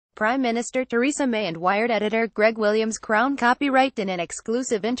Prime Minister Theresa May and Wired editor Greg Williams Crown copyright in an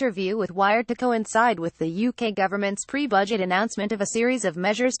exclusive interview with Wired to coincide with the UK government's pre-budget announcement of a series of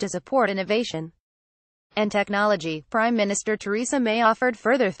measures to support innovation and technology. Prime Minister Theresa May offered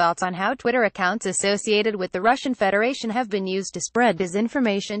further thoughts on how Twitter accounts associated with the Russian Federation have been used to spread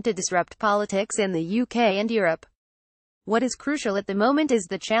disinformation to disrupt politics in the UK and Europe. What is crucial at the moment is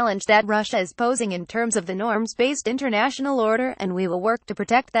the challenge that Russia is posing in terms of the norms-based international order, and we will work to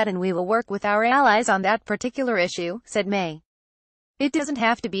protect that, and we will work with our allies on that particular issue, said May. It doesn't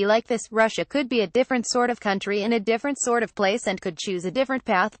have to be like this. Russia could be a different sort of country in a different sort of place and could choose a different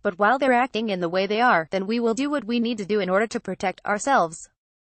path, but while they're acting in the way they are, then we will do what we need to do in order to protect ourselves.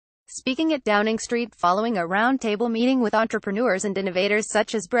 Speaking at Downing Street following a roundtable meeting with entrepreneurs and innovators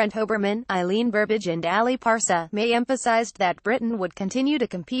such as Brent Hoberman, Eileen Burbidge and Ali Parsa, May emphasized that Britain would continue to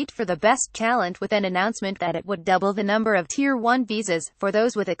compete for the best talent with an announcement that it would double the number of Tier 1 visas for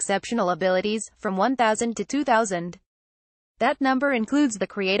those with exceptional abilities, from 1,000 to 2,000. That number includes the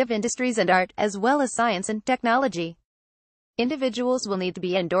creative industries and art, as well as science and technology. Individuals will need to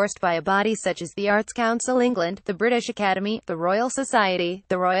be endorsed by a body such as the Arts Council England, the British Academy, the Royal Society,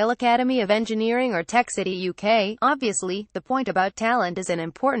 the Royal Academy of Engineering or Tech City UK. Obviously, the point about talent is an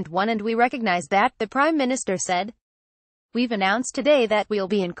important one and we recognise that, the Prime Minister said. We've announced today that we'll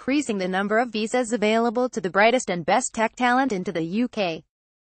be increasing the number of visas available to the brightest and best tech talent into the UK.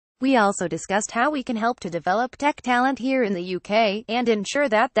 We also discussed how we can help to develop tech talent here in the UK, and ensure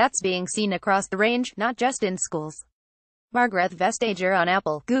that that's being seen across the range, not just in schools. Margaret Vestager on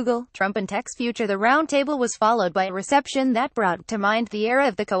Apple, Google, Trump and Tech's future. The roundtable was followed by a reception that brought to mind the era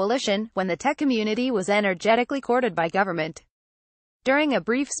of the coalition, when the tech community was energetically courted by government. During a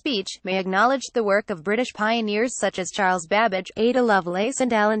brief speech, May acknowledged the work of British pioneers such as Charles Babbage, Ada Lovelace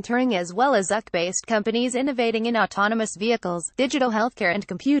and Alan Turing, as well as UK-based companies innovating in autonomous vehicles, digital healthcare and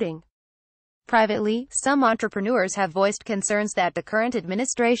computing. Privately, some entrepreneurs have voiced concerns that the current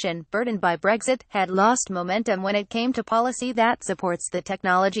administration, burdened by Brexit, had lost momentum when it came to policy that supports the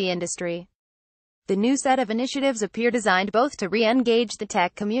technology industry. The new set of initiatives appear designed both to re-engage the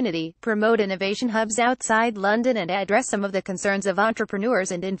tech community, promote innovation hubs outside London and address some of the concerns of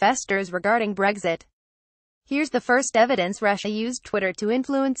entrepreneurs and investors regarding Brexit. Here's the first evidence Russia used Twitter to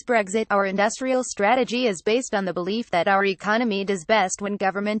influence Brexit. Our industrial strategy is based on the belief that our economy does best when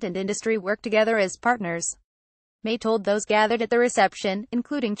government and industry work together as partners, May told those gathered at the reception,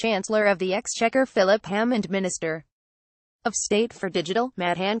 including Chancellor of the Exchequer Philip Hammond, Minister of State for Digital,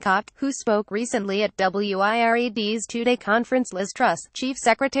 Matt Hancock, who spoke recently at WIRED's two-day conference, Liz Truss, Chief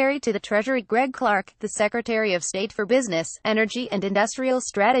Secretary to the Treasury Greg Clark, the Secretary of State for Business, Energy and Industrial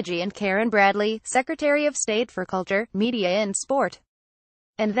Strategy, and Karen Bradley, Secretary of State for Culture, Media and Sport.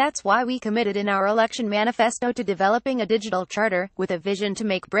 And that's why we committed in our election manifesto to developing a digital charter, with a vision to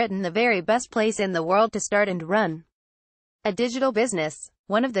make Britain the very best place in the world to start and run a digital business.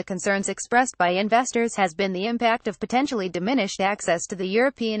 One of the concerns expressed by investors has been the impact of potentially diminished access to the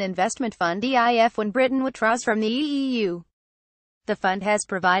European Investment Fund (EIF) when Britain withdraws from the EU. The fund has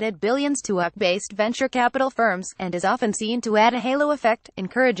provided billions to UK-based venture capital firms, and is often seen to add a halo effect,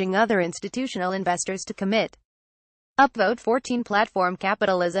 encouraging other institutional investors to commit. Upvote 14 Platform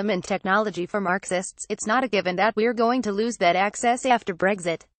capitalism and technology. For Marxists, it's not a given that we're going to lose that access after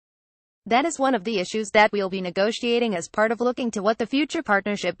Brexit. That is one of the issues that we'll be negotiating as part of looking to what the future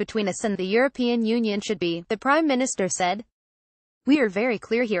partnership between us and the European Union should be, the Prime Minister said. We are very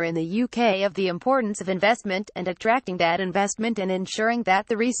clear here in the UK of the importance of investment, and attracting that investment and ensuring that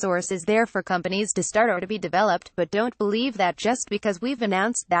the resource is there for companies to start or to be developed, but don't believe that just because we've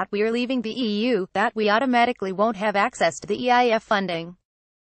announced that we're leaving the EU, that we automatically won't have access to the EIF funding.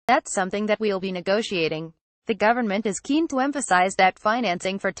 That's something that we'll be negotiating. The government is keen to emphasize that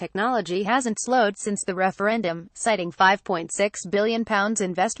financing for technology hasn't slowed since the referendum, citing £5.6 billion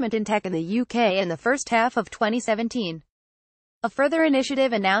investment in tech in the UK in the first half of 2017. A further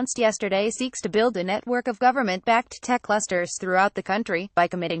initiative announced yesterday seeks to build a network of government-backed tech clusters throughout the country, by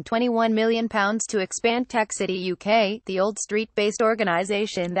committing £21 million to expand Tech City UK, the Old Street-based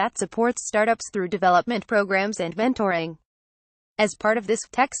organisation that supports startups through development programs and mentoring. As part of this,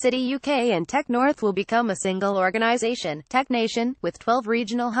 Tech City UK and Tech North will become a single organisation, Tech Nation, with 12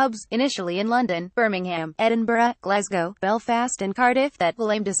 regional hubs, initially in London, Birmingham, Edinburgh, Glasgow, Belfast and Cardiff, that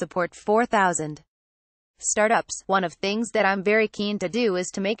will aim to support 4,000 startups. One of the things that I'm very keen to do is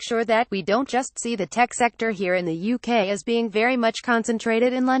to make sure that we don't just see the tech sector here in the UK as being very much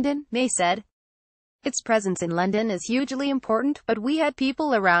concentrated in London, May said. Its presence in London is hugely important, but we had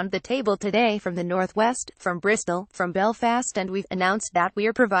people around the table today from the Northwest, from Bristol, from Belfast, and we've announced that we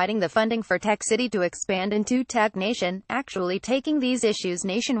are providing the funding for Tech City to expand into Tech Nation, actually taking these issues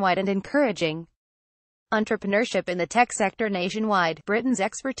nationwide and encouraging entrepreneurship in the tech sector nationwide. Britain's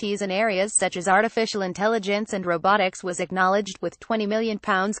expertise in areas such as artificial intelligence and robotics was acknowledged, with £20 million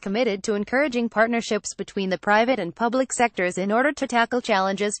committed to encouraging partnerships between the private and public sectors in order to tackle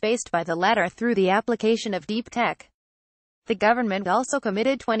challenges faced by the latter through the application of deep tech. The government also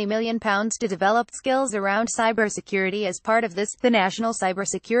committed £20 million to develop skills around cybersecurity. As part of this, the National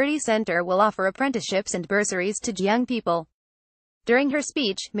Cybersecurity Centre will offer apprenticeships and bursaries to young people. During her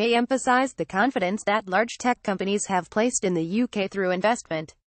speech, May emphasized the confidence that large tech companies have placed in the UK through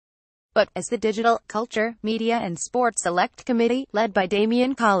investment. But, as the Digital, Culture, Media and Sports Select Committee, led by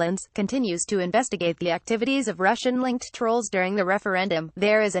Damian Collins, continues to investigate the activities of Russian-linked trolls during the referendum,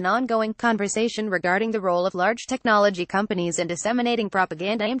 there is an ongoing conversation regarding the role of large technology companies in disseminating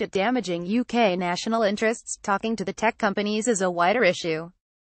propaganda aimed at damaging UK national interests. Talking to the tech companies is a wider issue.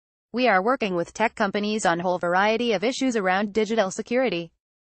 We are working with tech companies on a whole variety of issues around digital security.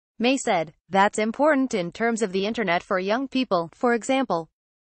 May said, that's important in terms of the internet for young people, for example.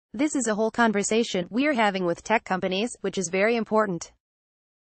 This is a whole conversation we're having with tech companies, which is very important.